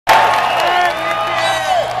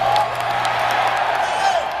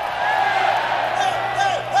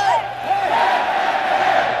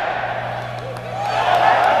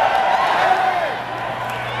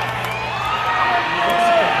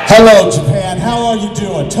how are you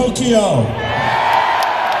doing? Tokyo.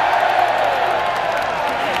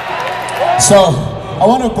 So, I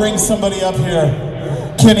want to bring somebody up here.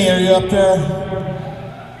 Kenny, are you up there?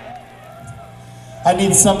 I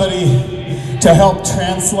need somebody to help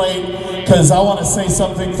translate, because I want to say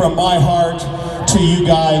something from my heart to you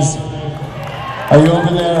guys. Are you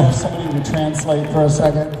over there? Somebody would translate for a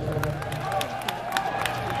second.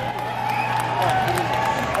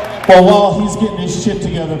 Well, while he's getting his shit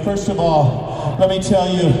together, first of all, let me tell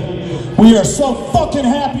you, we are so fucking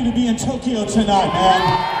happy to be in Tokyo tonight, man.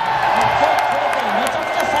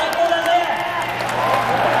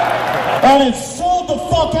 And it's sold the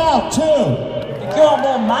fuck out, too.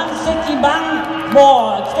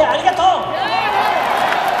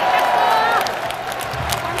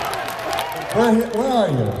 Where are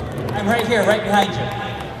you? I'm right here, right behind you.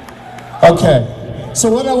 Okay,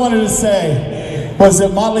 so what I wanted to say was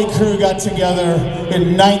that Mötley Crüe got together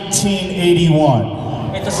in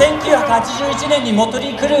 1981. 1981年にモト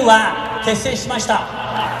リー・クルーは結成しました。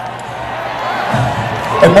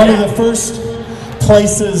And one of the first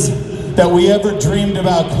places that we ever dreamed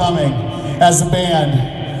about coming as a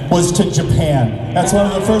band was to Japan. That's one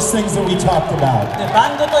of the first things that we talked about. バ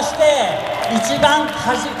ンドとして一番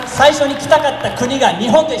最初に来たかった国が日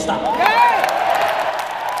本でした。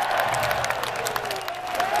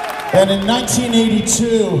And in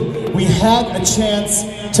 1982, we had a chance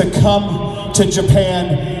to come to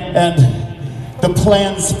Japan, and the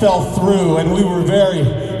plans fell through, and we were very,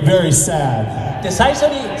 very sad. で最初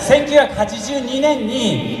に1982年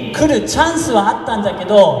に来るチャンスはあったんだけ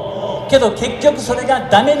ど結局それが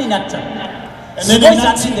ダメになっちゃう。 And then in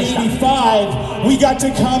 1985, we got to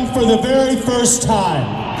come for the very first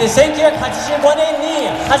time. で1985年に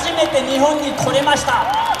初めて日本に来れまし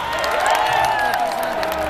た。